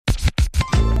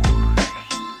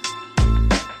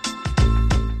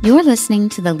You're listening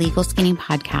to the Legal Skinny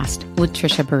podcast with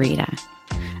Trisha Burita.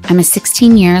 I'm a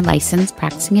 16-year licensed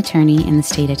practicing attorney in the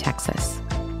state of Texas.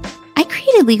 I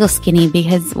created Legal Skinny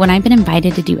because when I've been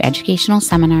invited to do educational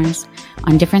seminars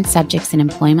on different subjects in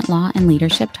employment law and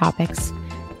leadership topics,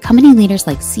 company leaders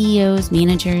like CEOs,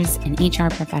 managers, and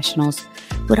HR professionals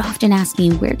would often ask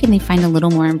me where can they find a little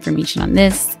more information on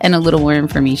this and a little more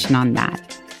information on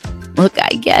that. Look,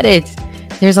 I get it.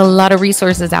 There's a lot of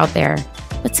resources out there,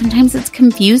 but sometimes it's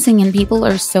confusing and people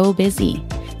are so busy.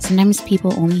 Sometimes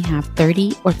people only have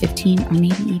 30 or 15 or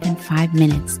maybe even 5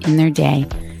 minutes in their day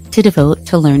to devote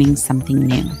to learning something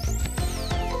new.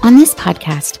 On this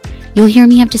podcast, you'll hear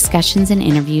me have discussions and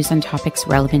interviews on topics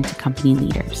relevant to company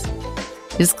leaders.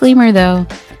 Disclaimer though,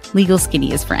 Legal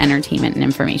Skinny is for entertainment and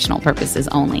informational purposes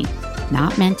only,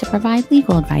 not meant to provide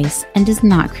legal advice and does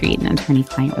not create an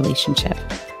attorney-client relationship.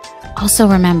 Also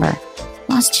remember,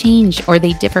 laws change or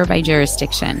they differ by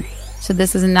jurisdiction, so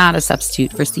this is not a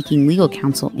substitute for seeking legal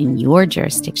counsel in your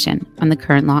jurisdiction on the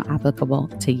current law applicable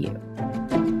to you.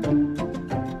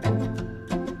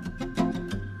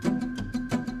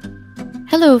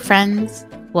 Hello, friends.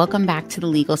 Welcome back to the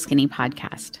Legal Skinny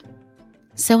podcast.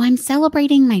 So I'm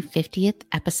celebrating my 50th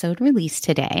episode release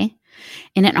today.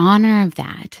 And in honor of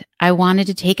that, I wanted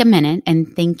to take a minute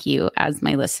and thank you as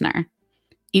my listener.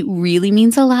 It really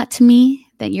means a lot to me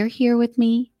that you're here with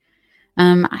me.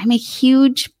 I'm a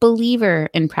huge believer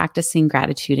in practicing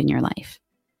gratitude in your life.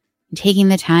 Taking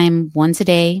the time once a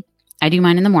day, I do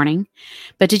mine in the morning,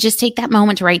 but to just take that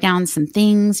moment to write down some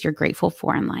things you're grateful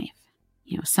for in life.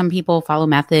 You know, some people follow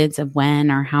methods of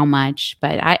when or how much,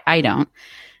 but I don't.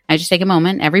 I just take a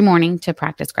moment every morning to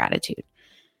practice gratitude.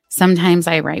 Sometimes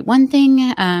I write one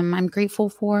thing I'm grateful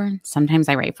for. Sometimes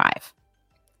I write 5.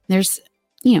 There's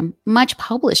much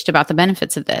published about the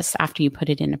benefits of this after you put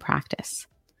it into practice.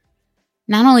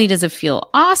 Not only does it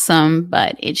feel awesome,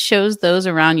 but it shows those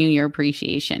around you your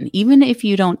appreciation, even if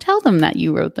you don't tell them that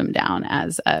you wrote them down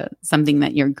as something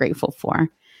that you're grateful for.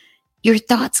 Your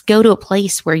thoughts go to a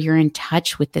place where you're in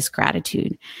touch with this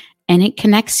gratitude, and it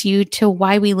connects you to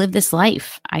why we live this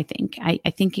life, I think. I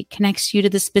think it connects you to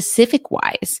the specific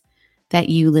whys that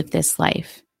you live this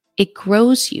life. It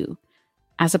grows you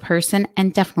as a person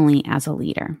and definitely as a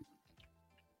leader.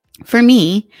 For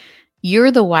me, you're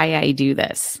the why I do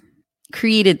this,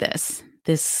 created this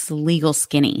Legal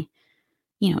Skinny,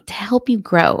 to help you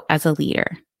grow as a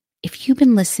leader. If you've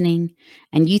been listening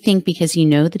and you think because you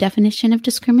know the definition of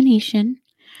discrimination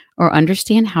or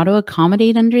understand how to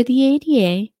accommodate under the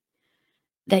ADA,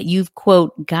 that you've,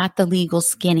 quote, got the legal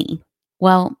skinny,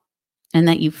 well, and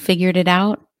that you've figured it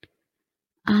out,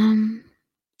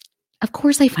 of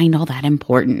course, I find all that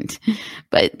important,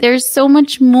 but there's so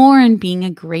much more in being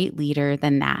a great leader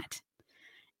than that.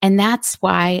 And that's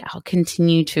why I'll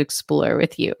continue to explore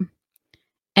with you.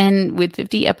 And with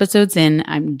 50 episodes in,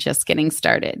 I'm just getting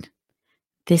started.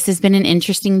 This has been an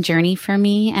interesting journey for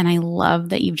me, and I love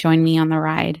that you've joined me on the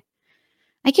ride.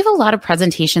 I give a lot of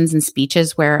presentations and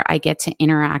speeches where I get to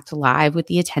interact live with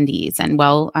the attendees. And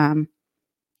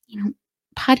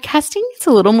podcasting is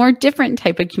a little more different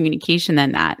type of communication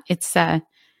than that. It's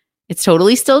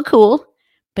totally still cool,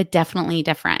 but definitely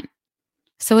different.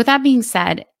 So with that being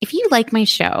said, if you like my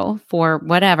show for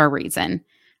whatever reason,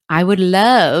 I would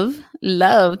love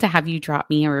to have you drop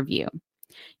me a review.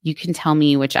 You can tell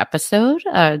me which episode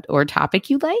or topic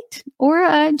you liked,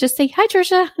 or just say, hi,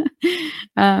 Trisha.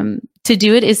 To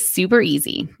do it is super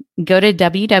easy. Go to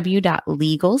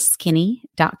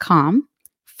www.legalskinny.com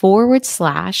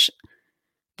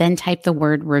 / then type the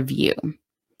word review.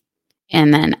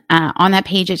 And then on that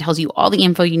page, it tells you all the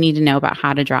info you need to know about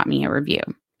how to drop me a review.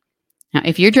 Now,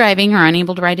 if you're driving or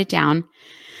unable to write it down,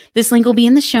 this link will be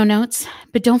in the show notes.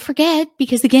 But don't forget,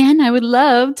 because again, I would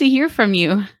love to hear from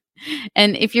you.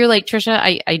 And if you're like,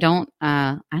 Trisha, I don't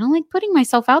like putting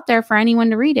myself out there for anyone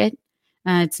to read it.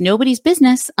 It's nobody's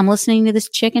business. I'm listening to this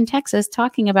chick in Texas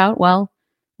talking about,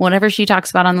 whatever she talks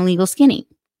about on the Legal Skinny.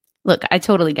 Look, I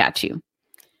totally got you.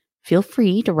 Feel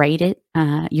free to write it,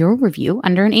 your review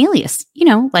under an alias,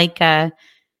 like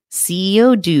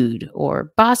CEO Dude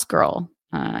or Boss Girl,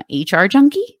 HR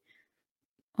Junkie,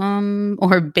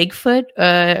 or Bigfoot,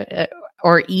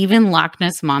 or even Loch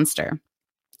Ness Monster.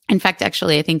 In fact,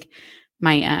 actually, I think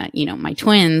my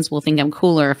twins will think I'm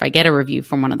cooler if I get a review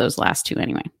from one of those last two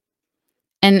anyway.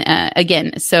 And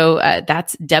again, so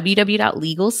that's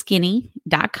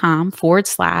www.legalskinny.com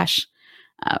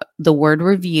 / the word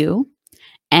review.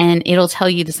 And it'll tell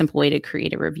you the simple way to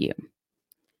create a review.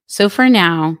 So for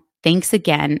now, thanks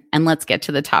again. And let's get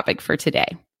to the topic for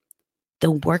today.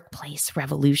 The workplace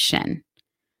revolution.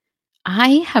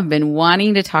 I have been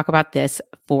wanting to talk about this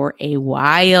for a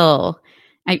while.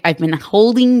 I've been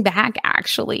holding back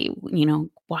actually,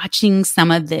 watching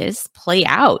some of this play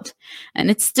out,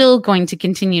 and it's still going to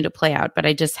continue to play out. But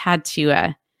I just had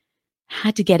to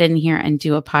get in here and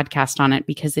do a podcast on it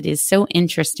because it is so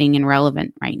interesting and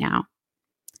relevant right now.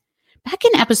 Back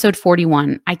in episode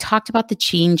 41, I talked about the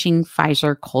changing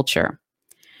Pfizer culture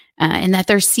and that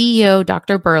their CEO,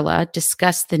 Dr. Burla,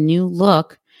 discussed the new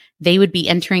look they would be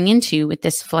entering into with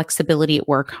this flexibility at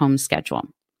work home schedule.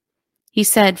 He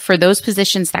said for those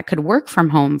positions that could work from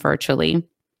home virtually,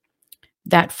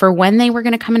 that for when they were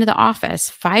going to come into the office,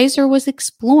 Pfizer was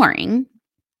exploring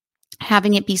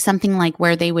having it be something like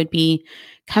where they would be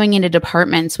coming into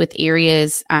departments with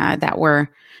areas that were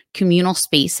communal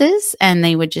spaces, and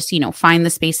they would just, find the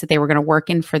space that they were going to work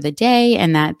in for the day,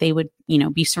 and that they would,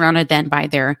 be surrounded then by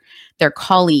their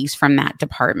colleagues from that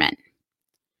department.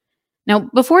 Now,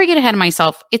 before I get ahead of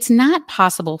myself, it's not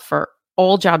possible for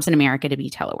all jobs in America to be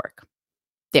telework.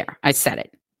 There, I said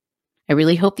it. I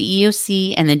really hope the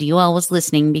EOC and the DOL was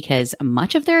listening because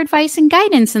much of their advice and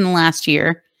guidance in the last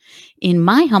year, in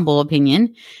my humble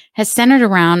opinion, has centered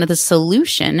around the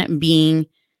solution being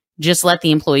just let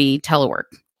the employee telework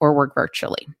or work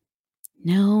virtually.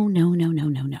 No.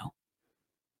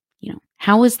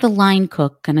 How is the line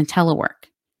cook going to telework?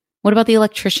 What about the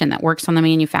electrician that works on the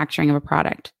manufacturing of a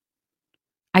product?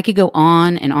 I could go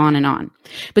on and on and on.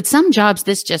 But some jobs,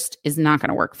 this just is not going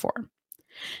to work for.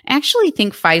 I actually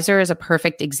think Pfizer is a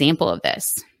perfect example of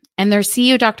this. And their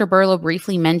CEO, Dr. Burla,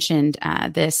 briefly mentioned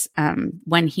this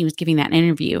when he was giving that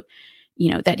interview,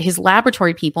 that his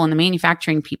laboratory people and the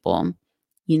manufacturing people,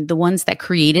 the ones that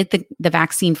created the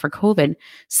vaccine for COVID,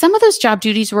 some of those job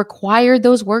duties required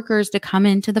those workers to come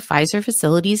into the Pfizer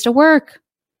facilities to work.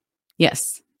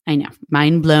 Yes, I know,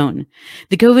 mind blown.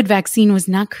 The COVID vaccine was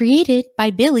not created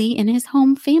by Billy in his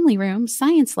home family room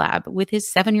science lab with his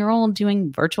 7-year-old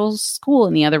doing virtual school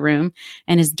in the other room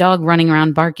and his dog running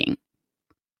around barking.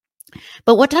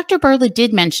 But what Dr. Burla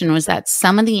did mention was that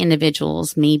some of the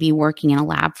individuals may be working in a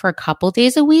lab for a couple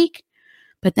days a week,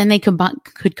 but then they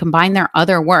could combine their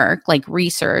other work like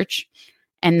research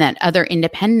and that other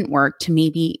independent work to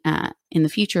maybe in the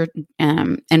future,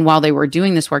 and while they were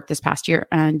doing this work this past year,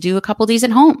 do a couple days at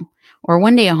home or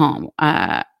one day at home,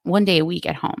 1 day a week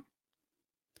at home.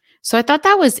 So I thought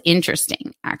that was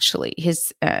interesting, actually,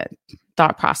 his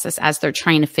thought process as they're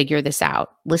trying to figure this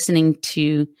out, listening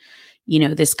to,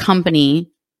 this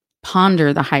company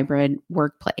ponder the hybrid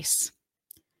workplace.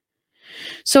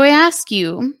 So I ask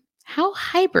you, how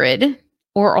hybrid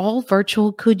or all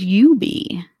virtual could you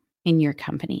be in your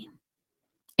company?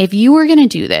 If you were going to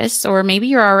do this, or maybe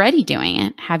you're already doing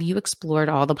it, have you explored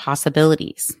all the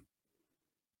possibilities?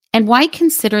 And why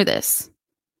consider this?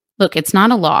 Look, it's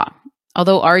not a law,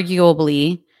 although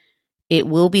arguably it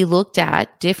will be looked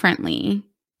at differently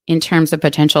in terms of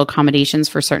potential accommodations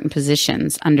for certain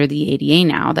positions under the ADA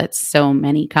now that so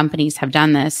many companies have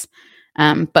done this.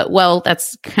 But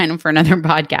that's kind of for another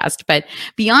podcast. But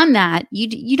beyond that,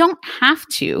 you don't have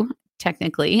to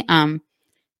technically,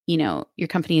 your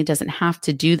company doesn't have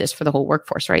to do this for the whole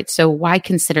workforce, right? So why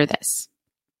consider this?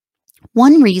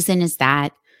 One reason is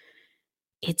that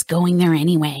it's going there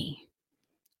anyway.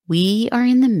 We are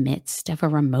in the midst of a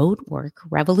remote work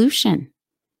revolution.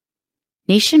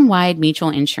 Nationwide Mutual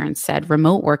Insurance said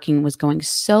remote working was going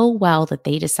so well that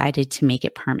they decided to make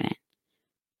it permanent.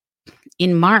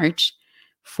 In March,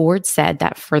 Ford said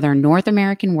that for their North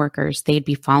American workers, they'd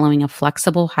be following a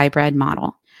flexible hybrid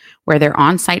model where they're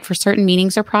on site for certain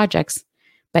meetings or projects,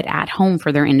 but at home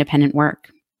for their independent work.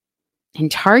 And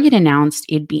Target announced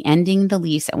it'd be ending the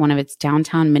lease at one of its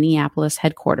downtown Minneapolis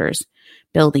headquarters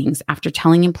buildings after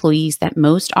telling employees that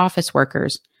most office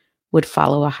workers would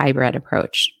follow a hybrid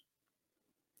approach.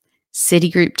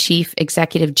 Citigroup Chief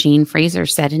Executive Jane Fraser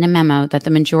said in a memo that the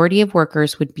majority of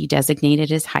workers would be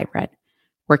designated as hybrid,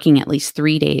 working at least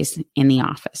 3 days in the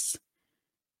office.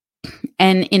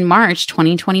 And in March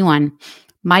 2021,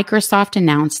 Microsoft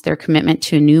announced their commitment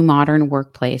to a new modern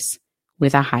workplace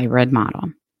with a hybrid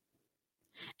model.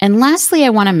 And lastly, I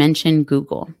want to mention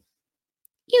Google.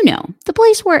 The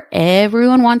place where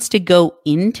everyone wants to go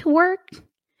into work.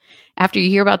 After you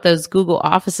hear about those Google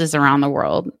offices around the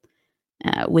world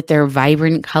with their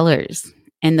vibrant colors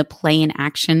and the play and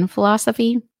action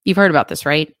philosophy, you've heard about this,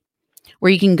 right?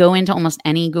 Where you can go into almost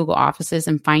any Google offices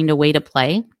and find a way to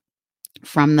play,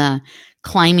 from the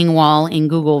climbing wall in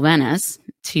Google Venice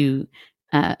to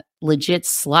legit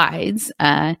slides,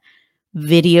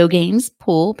 video games,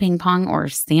 pool, ping pong, or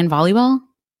sand volleyball.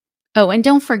 Oh, and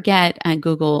don't forget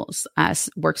Google's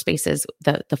workspaces,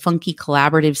 the funky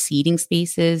collaborative seating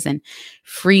spaces and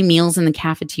free meals in the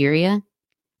cafeteria.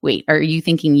 Wait, are you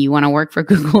thinking you want to work for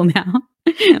Google now?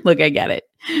 Look, I get it.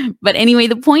 But anyway,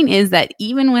 the point is that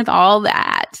even with all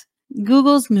that,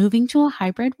 Google's moving to a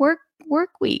hybrid work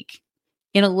week.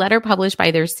 In a letter published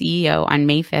by their CEO on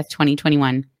May 5th,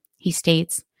 2021, he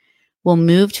states, "We'll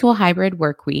move to a hybrid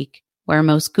work week where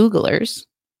most Googlers,"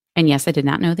 and yes, I did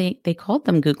not know they called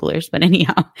them Googlers, but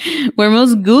anyhow, "where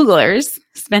most Googlers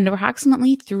spend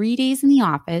approximately 3 days in the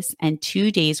office and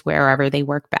 2 days wherever they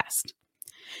work best.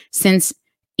 Since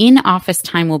in-office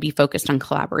time will be focused on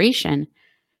collaboration,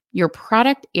 your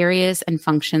product areas and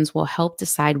functions will help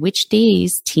decide which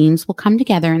days teams will come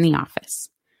together in the office.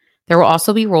 There will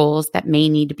also be roles that may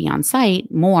need to be on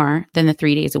site more than the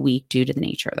 3 days a week due to the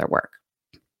nature of their work."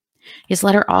 His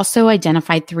letter also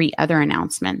identified 3 other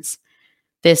announcements.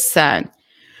 This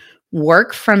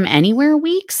work from anywhere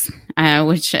weeks,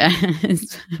 which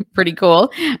is pretty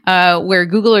cool, where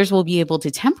Googlers will be able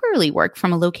to temporarily work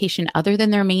from a location other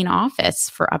than their main office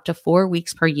for up to 4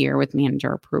 weeks per year with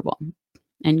manager approval.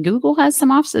 And Google has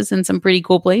some offices in some pretty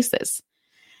cool places.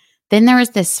 Then there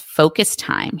is this focus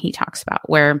time he talks about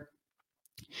where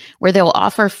they'll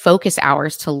offer focus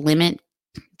hours to limit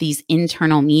these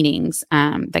internal meetings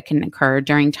that can occur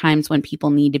during times when people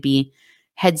need to be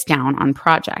heads down on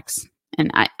projects. And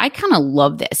I kind of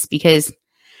love this because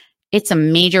it's a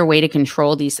major way to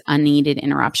control these unneeded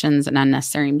interruptions and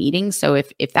unnecessary meetings. So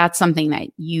if that's something that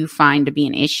you find to be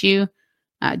an issue,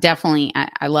 definitely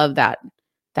I love that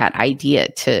idea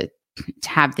to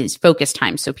have these focus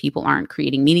times so people aren't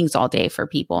creating meetings all day for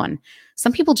people. And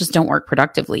some people just don't work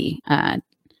productively,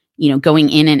 going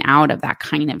in and out of that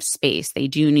kind of space. They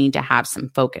do need to have some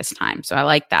focus time. So I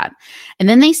like that. And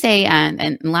then they say,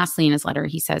 and lastly in his letter,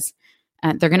 he says,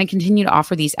 they're going to continue to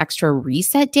offer these extra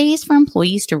reset days for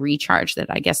employees to recharge that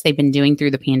I guess they've been doing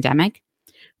through the pandemic,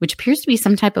 which appears to be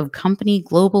some type of company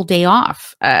global day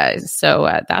off.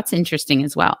 So that's interesting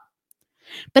as well.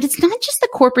 But it's not just the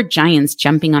corporate giants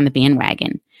jumping on the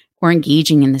bandwagon or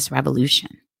engaging in this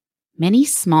revolution. Many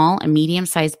small and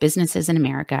medium-sized businesses in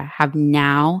America have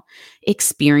now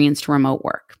experienced remote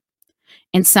work,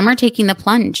 and some are taking the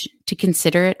plunge to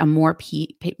consider it a more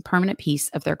permanent piece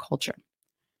of their culture.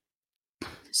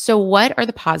 So what are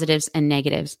the positives and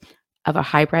negatives of a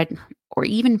hybrid or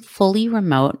even fully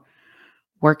remote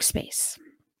workspace?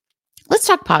 Let's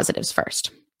talk positives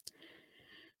first.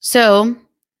 So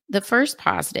the first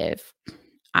positive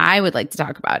I would like to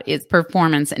talk about is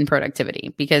performance and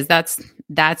productivity, because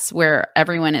that's where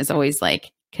everyone is always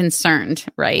like concerned,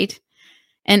 right?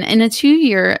 And in a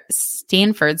 2-year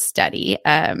Stanford study,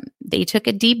 they took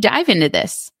a deep dive into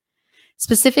this.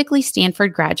 Specifically,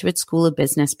 Stanford Graduate School of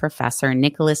Business professor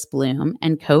Nicholas Bloom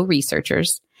and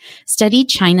co-researchers studied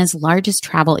China's largest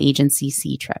travel agency,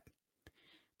 Ctrip.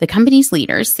 The company's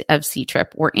leaders of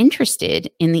Ctrip were interested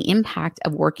in the impact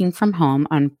of working from home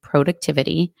on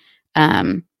productivity,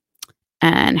 and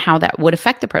how that would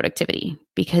affect the productivity,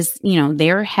 because,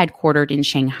 they're headquartered in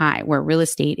Shanghai, where real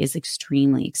estate is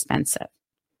extremely expensive.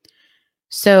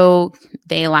 So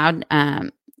they allowed,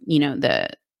 the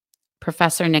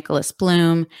Professor Nicholas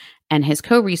Bloom and his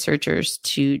co-researchers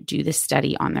to do this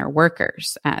study on their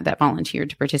workers that volunteered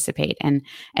to participate. And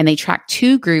they tracked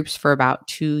 2 groups for about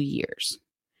 2 years.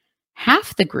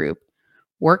 Half the group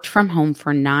worked from home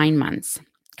for 9 months,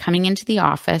 coming into the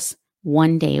office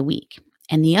 1 day a week.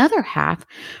 And the other half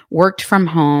worked from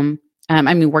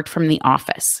the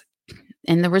office.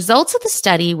 And the results of the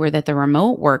study were that the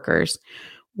remote workers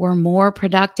were more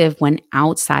productive when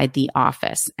outside the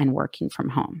office and working from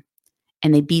home.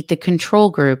 And they beat the control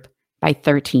group by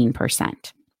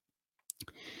 13%.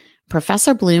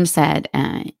 Professor Bloom said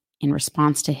in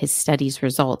response to his study's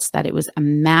results that it was a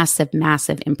massive,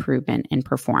 massive improvement in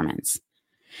performance.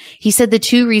 He said the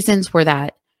 2 reasons were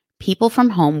that people from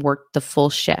home worked the full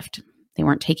shift. They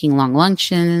weren't taking long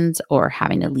luncheons or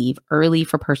having to leave early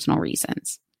for personal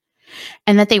reasons.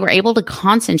 And that they were able to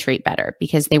concentrate better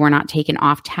because they were not taken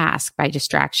off task by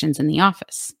distractions in the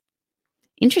office.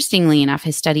 Interestingly enough,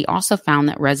 his study also found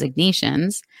that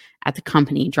resignations at the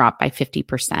company dropped by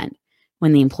 50%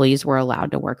 when the employees were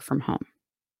allowed to work from home.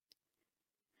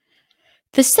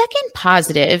 The second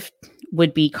positive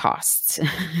would be costs.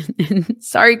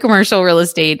 Sorry, commercial real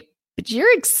estate, but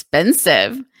you're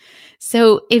expensive.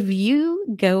 So if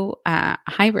you go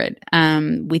hybrid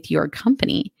with your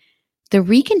company, the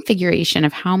reconfiguration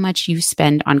of how much you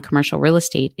spend on commercial real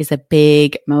estate is a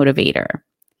big motivator,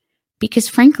 because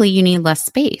frankly, you need less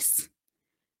space.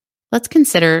 Let's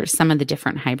consider some of the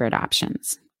different hybrid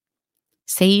options.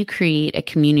 Say you create a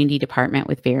community department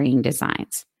with varying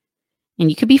designs. And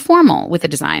you could be formal with the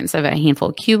designs of a handful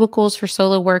of cubicles for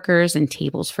solo workers and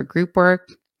tables for group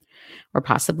work. or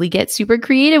possibly get super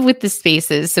creative with the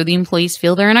spaces so the employees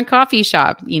feel they're in a coffee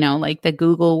shop, like the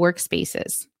Google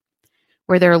Workspaces,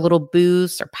 where there are little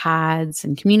booths or pods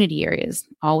and community areas,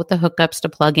 all with the hookups to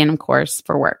plug in, of course,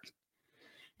 for work.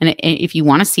 And if you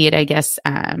want to see it, I guess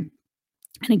an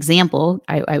example,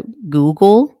 I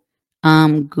Google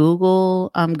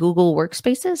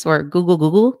Workspaces or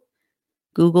Google,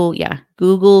 yeah,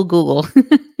 Google.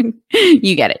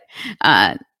 You get it.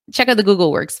 Check out the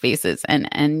Google Workspaces,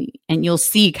 and you'll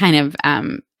see kind of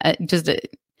just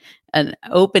an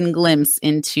open glimpse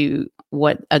into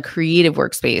what a creative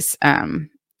workspace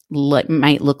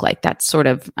might look like. That sort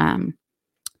of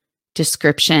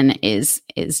description is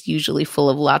usually full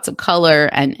of lots of color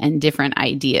and different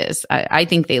ideas. I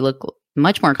think they look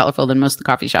much more colorful than most of the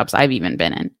coffee shops I've even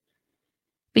been in.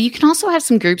 But you can also have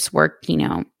some groups work,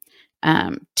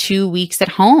 2 weeks at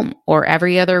home or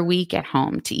every other week at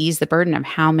home to ease the burden of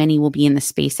how many will be in the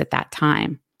space at that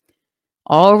time,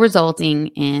 all resulting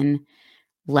in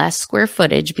less square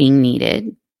footage being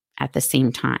needed at the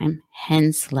same time,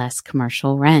 hence less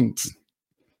commercial rent.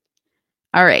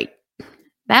 All right,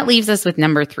 that leaves us with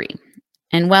number 3.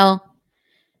 And well,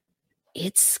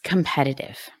 it's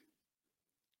competitive.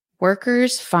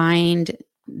 Workers find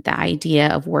the idea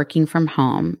of working from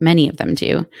home, many of them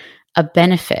do, a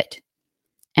benefit.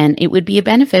 And it would be a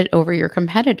benefit over your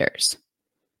competitors.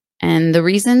 And the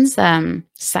reasons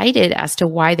cited as to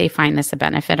why they find this a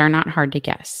benefit are not hard to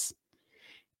guess.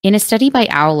 In a study by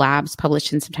Owl Labs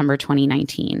published in September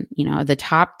 2019, the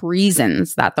top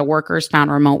reasons that the workers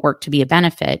found remote work to be a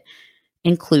benefit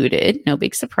included, no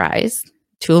big surprise,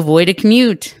 to avoid a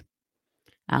commute,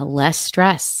 less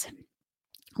stress,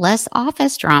 less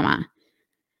office drama,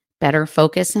 better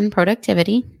focus and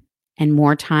productivity, and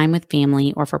more time with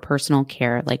family or for personal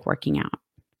care like working out.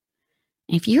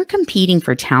 If you're competing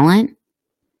for talent,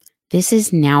 this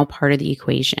is now part of the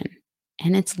equation,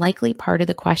 and it's likely part of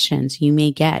the questions you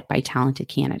may get by talented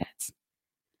candidates.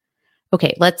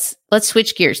 Okay, let's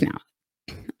switch gears now.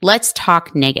 Let's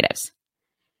talk negatives.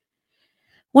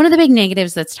 One of the big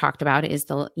negatives that's talked about is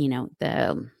the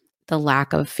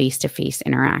lack of face-to-face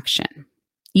interaction.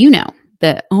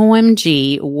 The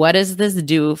OMG, what does this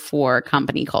do for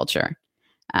company culture?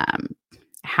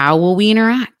 How will we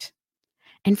interact?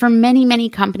 And for many, many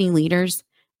company leaders,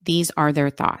 these are their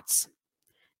thoughts.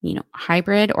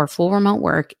 Hybrid or full remote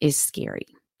work is scary.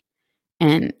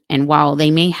 And while they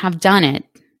may have done it,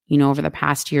 over the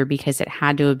past year because it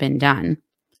had to have been done,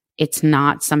 it's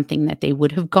not something that they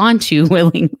would have gone to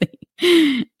willingly.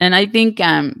 And I think,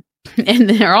 and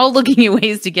they're all looking at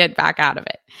ways to get back out of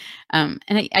it. And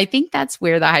I think that's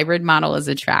where the hybrid model is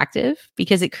attractive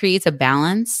because it creates a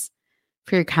balance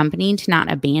for your company to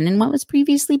not abandon what was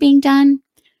previously being done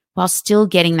while still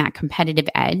getting that competitive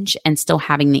edge and still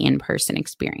having the in-person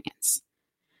experience.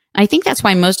 I think that's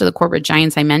why most of the corporate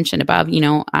giants I mentioned above,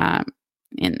 in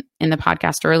the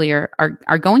podcast earlier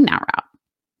are going that route.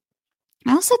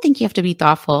 I also think you have to be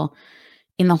thoughtful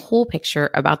in the whole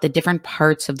picture about the different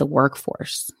parts of the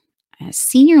workforce. A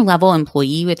senior level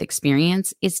employee with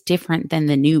experience is different than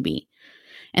the newbie.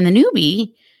 And the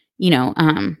newbie,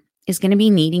 is going to be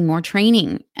needing more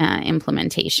training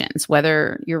implementations,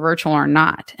 whether you're virtual or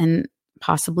not, and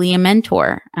possibly a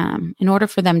mentor in order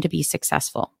for them to be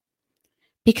successful.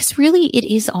 Because really, it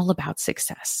is all about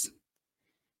success.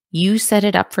 You set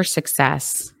it up for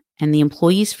success, and the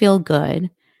employees feel good,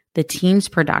 the team's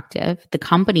productive, the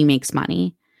company makes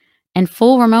money, and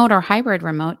full remote or hybrid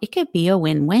remote, it could be a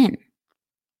win-win.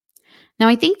 Now,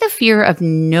 I think the fear of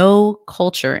no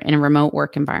culture in a remote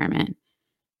work environment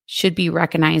should be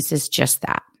recognized as just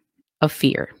that, a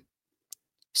fear.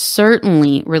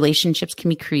 Certainly, relationships can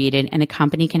be created and a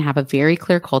company can have a very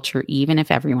clear culture even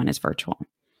if everyone is virtual.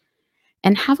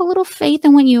 And have a little faith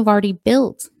in what you've already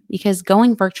built, because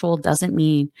going virtual doesn't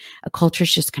mean a culture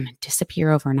is just going to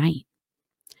disappear overnight.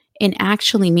 And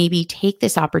actually maybe take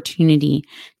this opportunity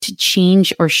to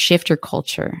change or shift your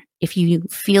culture if you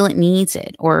feel it needs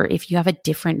it or if you have a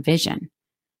different vision.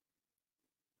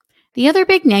 The other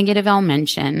big negative I'll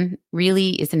mention really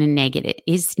is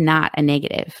not a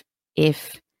negative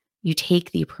if you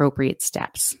take the appropriate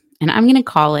steps. And I'm going to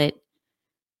call it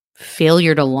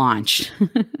failure to launch.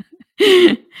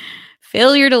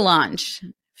 Failure to launch.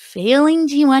 Failing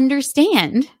to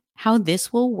understand how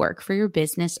this will work for your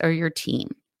business or your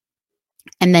team.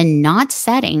 And then not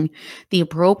setting the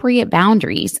appropriate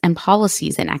boundaries and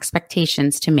policies and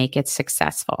expectations to make it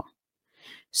successful.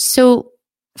 So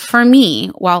for me,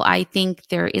 while I think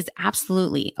there is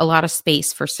absolutely a lot of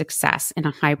space for success in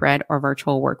a hybrid or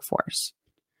virtual workforce,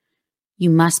 you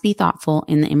must be thoughtful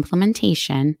in the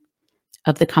implementation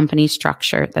of the company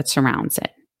structure that surrounds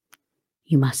it.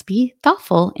 you must be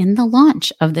thoughtful in the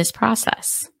launch of this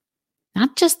process,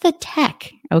 not just the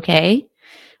tech, okay?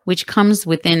 Which comes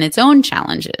within its own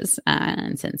challenges.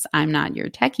 And since I'm not your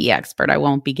techie expert, I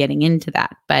won't be getting into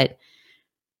that. But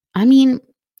I mean,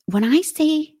 when I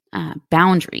say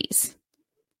boundaries,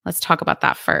 let's talk about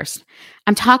that first.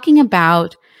 I'm talking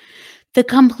about the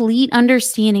complete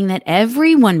understanding that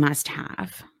everyone must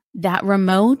have that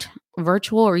remote,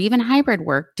 virtual, or even hybrid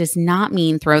work does not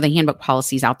mean throw the handbook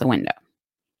policies out the window.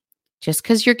 Just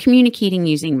because you're communicating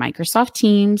using Microsoft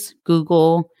Teams,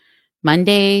 Google,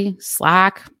 Monday,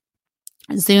 Slack,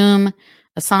 Zoom,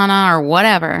 Asana, or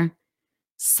whatever,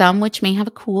 some which may have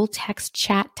a cool text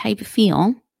chat type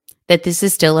feel, that this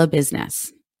is still a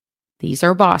business. These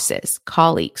are bosses,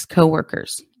 colleagues,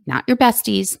 coworkers, not your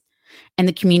besties, and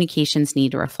the communications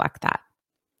need to reflect that.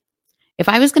 If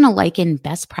I was going to liken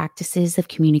best practices of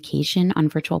communication on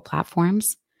virtual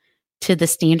platforms to the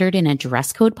standard in a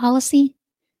dress code policy,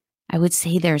 I would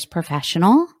say there's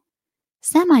professional,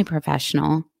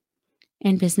 semi-professional,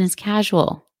 and business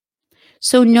casual.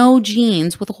 So no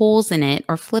jeans with holes in it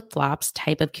or flip-flops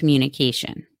type of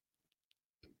communication.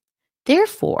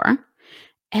 Therefore,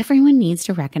 everyone needs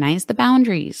to recognize the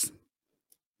boundaries.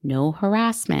 No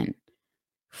harassment.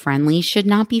 Friendly should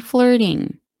not be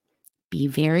flirting. Be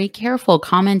very careful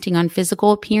commenting on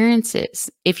physical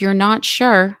appearances. If you're not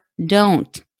sure,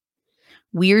 don't.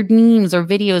 Weird memes or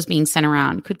videos being sent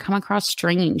around could come across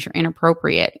strange or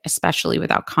inappropriate, especially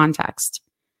without context.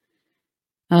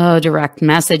 Oh, direct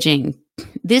messaging.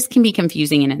 This can be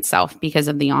confusing in itself because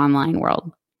of the online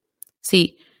world.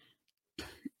 See,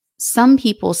 some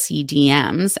people see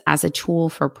DMs as a tool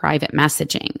for private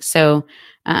messaging. So,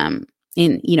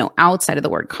 outside of the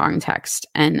word context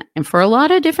and for a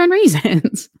lot of different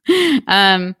reasons.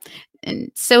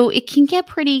 And so it can get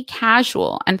pretty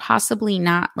casual and possibly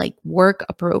not like work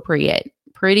appropriate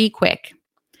pretty quick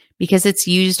because it's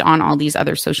used on all these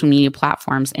other social media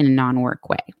platforms in a non-work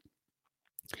way.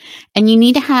 And you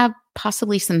need to have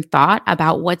possibly some thought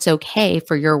about what's okay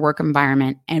for your work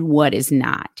environment and what is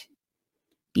not.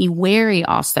 Be wary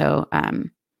also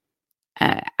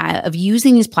of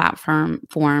using these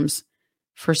platforms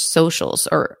for socials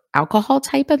or alcohol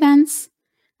type events.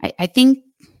 I think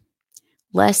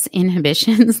less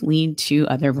inhibitions lead to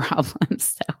other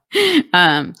problems. So,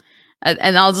 and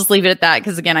I'll just leave it at that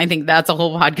because, again, I think that's a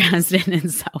whole podcast in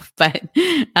itself. But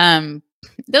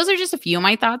those are just a few of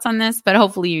my thoughts on this, but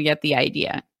hopefully you get the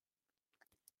idea.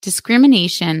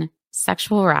 Discrimination,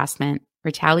 sexual harassment,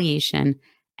 retaliation,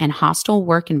 and hostile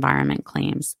work environment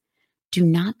claims do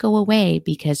not go away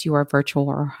because you are virtual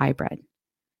or hybrid.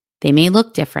 They may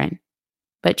look different,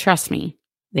 but trust me,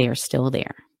 they are still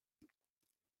there.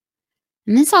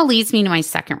 And this all leads me to my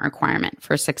second requirement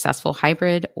for successful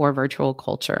hybrid or virtual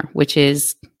culture, which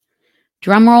is,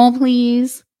 drumroll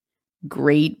please,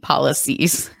 great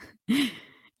policies.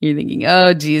 You're thinking,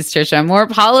 oh geez, Trisha, more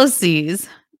policies.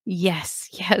 Yes.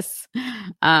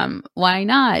 Why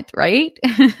not, right?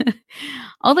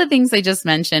 All the things I just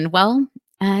mentioned, well,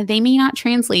 they may not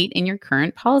translate in your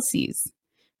current policies.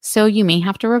 So you may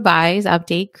have to revise,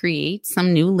 update, create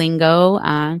some new lingo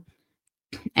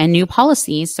and new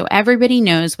policies so everybody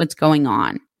knows what's going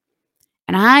on.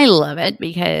 And I love it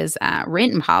because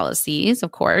written policies,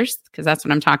 of course, because that's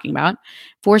what I'm talking about,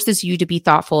 forces you to be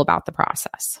thoughtful about the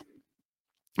process.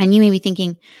 And you may be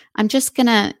thinking, I'm just going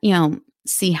to,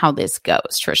 see how this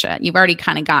goes, Trisha. You've already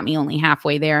kind of got me only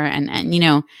halfway there. And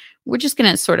we're just going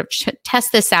to sort of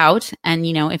test this out. And,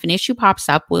 if an issue pops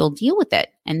up, we'll deal with it.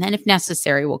 And then if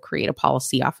necessary, we'll create a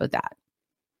policy off of that.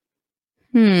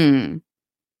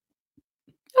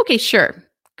 Okay, sure.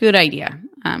 Good idea.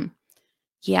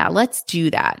 Yeah, let's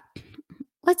do that.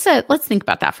 Let's think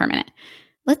about that for a minute.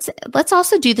 Let's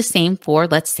also do the same for,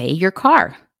 let's say, your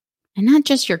car. And not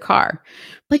just your car,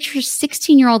 but your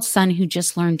 16-year-old son who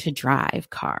just learned to drive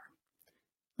car.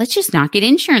 Let's just not get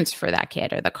insurance for that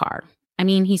kid or the car. I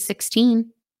mean, he's 16.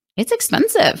 It's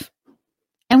expensive.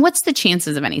 And what's the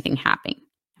chances of anything happening?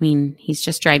 I mean, he's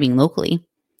just driving locally.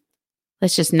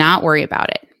 Let's just not worry about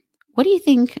it. What do you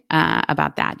think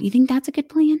about that? Do you think that's a good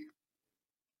plan?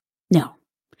 No,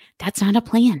 that's not a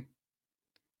plan.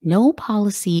 No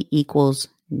policy equals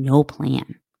no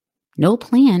plan. No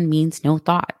plan means no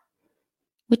thought,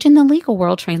 which in the legal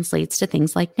world translates to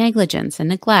things like negligence and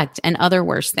neglect and other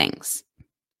worse things.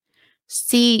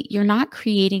 See, you're not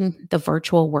creating the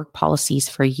virtual work policies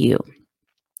for you.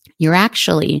 You're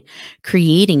actually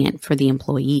creating it for the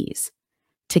employees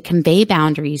to convey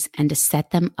boundaries and to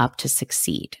set them up to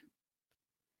succeed.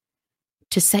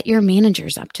 To set your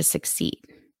managers up to succeed.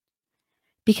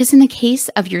 Because in the case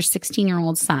of your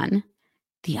 16-year-old son,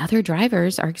 The other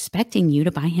drivers are expecting you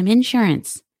to buy him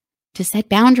insurance, to set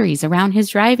boundaries around his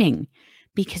driving,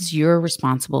 because you're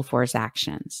responsible for his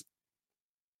actions.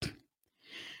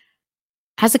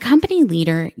 As a company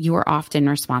leader, you are often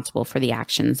responsible for the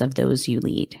actions of those you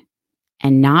lead,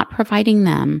 and not providing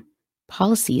them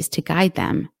policies to guide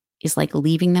them is like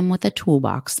leaving them with a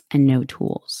toolbox and no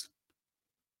tools.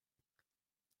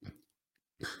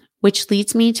 Which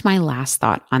leads me to my last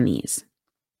thought on these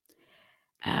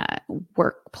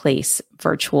workplace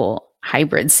virtual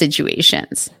hybrid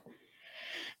situations.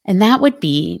 And that would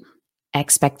be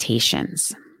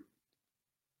expectations.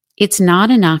 It's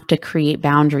not enough to create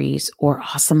boundaries or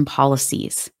awesome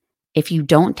policies. If you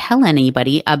don't tell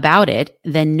anybody about it,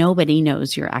 then nobody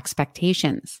knows your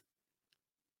expectations.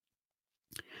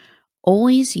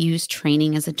 Always use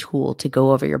training as a tool to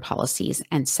go over your policies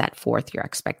and set forth your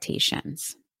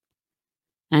expectations.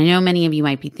 And I know many of you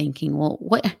might be thinking, well,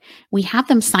 what? We have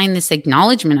them sign this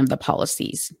acknowledgement of the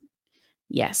policies.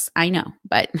 Yes, I know,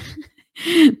 but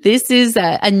this is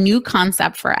a new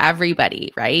concept for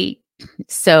everybody, right?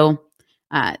 So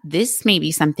this may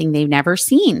be something they've never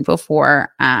seen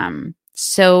before.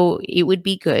 So it would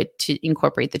be good to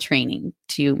incorporate the training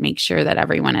to make sure that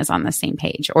everyone is on the same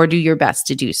page, or do your best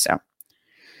to do so.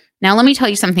 Now, let me tell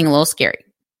you something a little scary.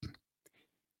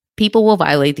 People will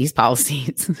violate these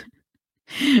policies.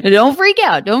 Don't freak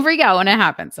out. Don't freak out when it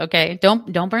happens, okay?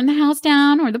 Don't burn the house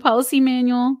down or the policy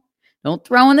manual. Don't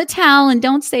throw in the towel, and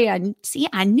don't say,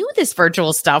 I knew this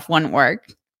virtual stuff wouldn't work.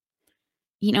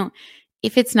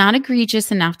 If it's not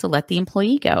egregious enough to let the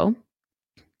employee go,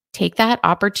 take that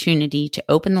opportunity to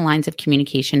open the lines of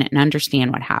communication and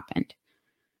understand what happened.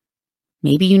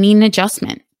 Maybe you need an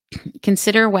adjustment.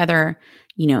 Consider whether,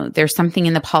 there's something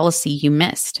in the policy you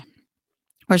missed,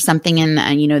 or something in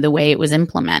the way it was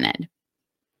implemented,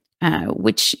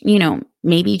 which,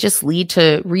 maybe just lead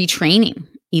to retraining,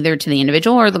 either to the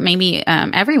individual or maybe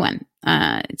everyone.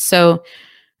 So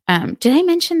did I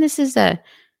mention this is a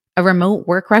remote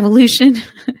work revolution?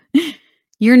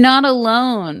 You're not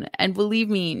alone. And believe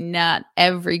me, not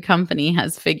every company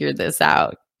has figured this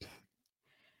out.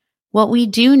 What we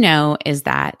do know is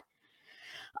that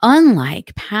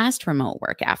unlike past remote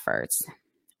work efforts,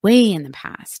 way in the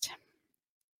past,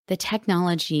 the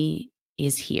technology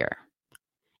is here.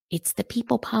 It's the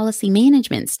people policy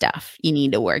management stuff you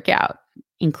need to work out,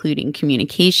 including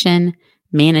communication,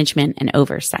 management, and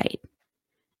oversight.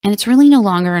 And it's really no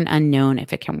longer an unknown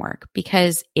if it can work,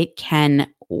 because it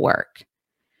can work.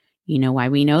 You know why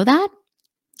we know that?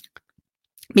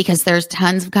 Because there's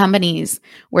tons of companies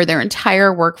where their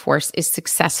entire workforce is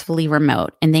successfully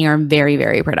remote, and they are very,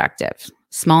 very productive.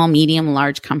 Small, medium,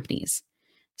 large companies,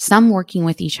 some working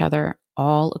with each other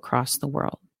all across the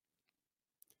world.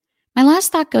 My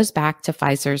last thought goes back to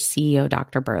Pfizer's CEO,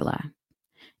 Dr. Bourla.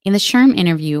 In the SHRM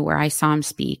interview where I saw him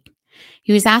speak,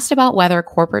 he was asked about whether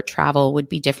corporate travel would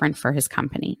be different for his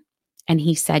company. And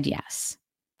he said yes.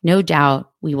 No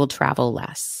doubt we will travel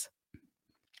less.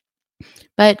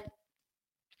 But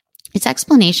its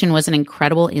explanation was an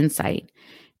incredible insight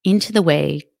into the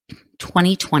way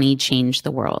 2020 changed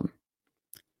the world.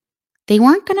 They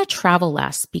weren't going to travel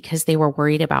less because they were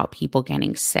worried about people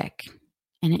getting sick.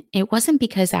 And it wasn't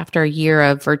because after a year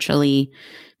of virtually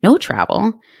no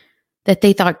travel that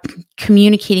they thought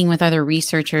communicating with other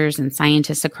researchers and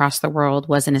scientists across the world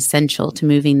wasn't essential to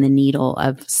moving the needle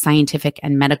of scientific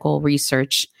and medical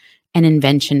research and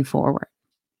invention forward.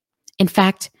 In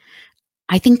fact,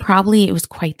 I think probably it was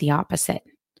quite the opposite.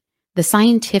 The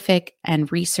scientific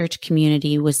and research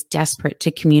community was desperate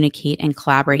to communicate and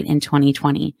collaborate in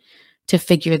 2020 to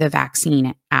figure the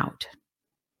vaccine out.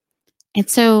 And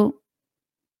so,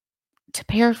 to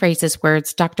paraphrase his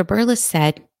words, Dr. Bourla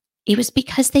said, it was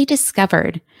because they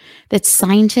discovered that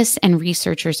scientists and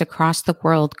researchers across the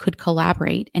world could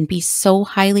collaborate and be so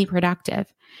highly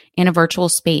productive in a virtual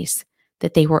space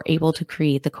that they were able to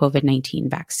create the COVID-19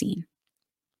 vaccine.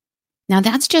 Now,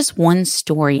 that's just one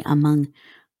story among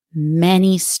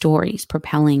many stories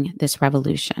propelling this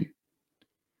revolution.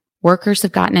 Workers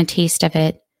have gotten a taste of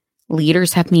it.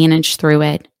 Leaders have managed through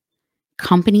it.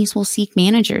 Companies will seek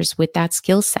managers with that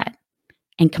skill set.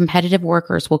 And competitive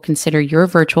workers will consider your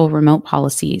virtual remote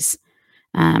policies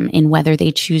in whether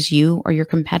they choose you or your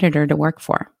competitor to work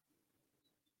for.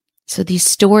 So these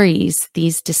stories,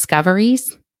 these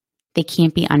discoveries, they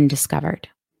can't be undiscovered.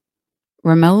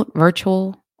 Remote,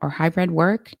 virtual, or hybrid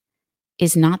work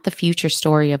is not the future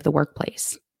story of the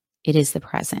workplace. It is the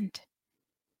present.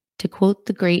 To quote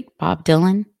the great Bob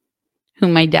Dylan,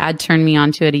 whom my dad turned me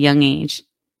on to at a young age,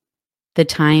 the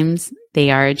times,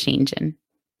 they are a-changin'.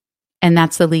 And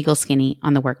that's the Legal Skinny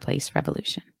on the Workplace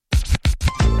Revolution.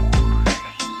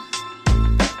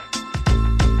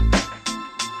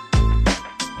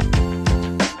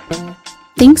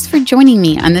 Thanks for joining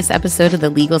me on this episode of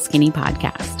the Legal Skinny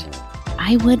Podcast.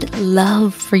 I would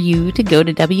love for you to go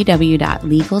to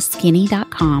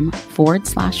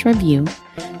www.legalskinny.com/review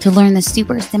to learn the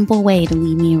super simple way to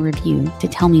leave me a review to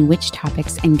tell me which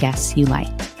topics and guests you like.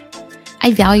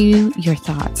 I value your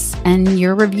thoughts, and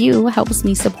your review helps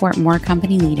me support more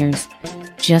company leaders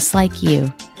just like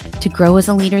you to grow as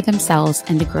a leader themselves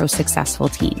and to grow successful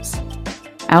teams.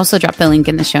 I also dropped the link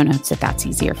in the show notes if that's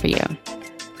easier for you.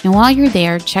 And while you're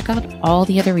there, check out all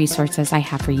the other resources I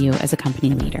have for you as a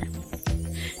company leader.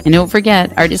 And don't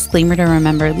forget our disclaimer to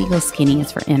remember: Legal Skinny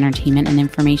is for entertainment and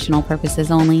informational purposes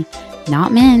only,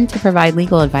 not meant to provide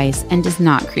legal advice, and does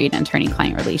not create an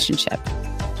attorney-client relationship.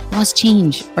 Laws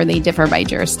change or they differ by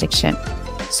jurisdiction.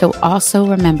 So also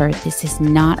remember, this is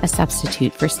not a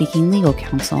substitute for seeking legal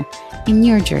counsel in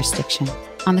your jurisdiction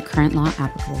on the current law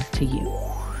applicable to you.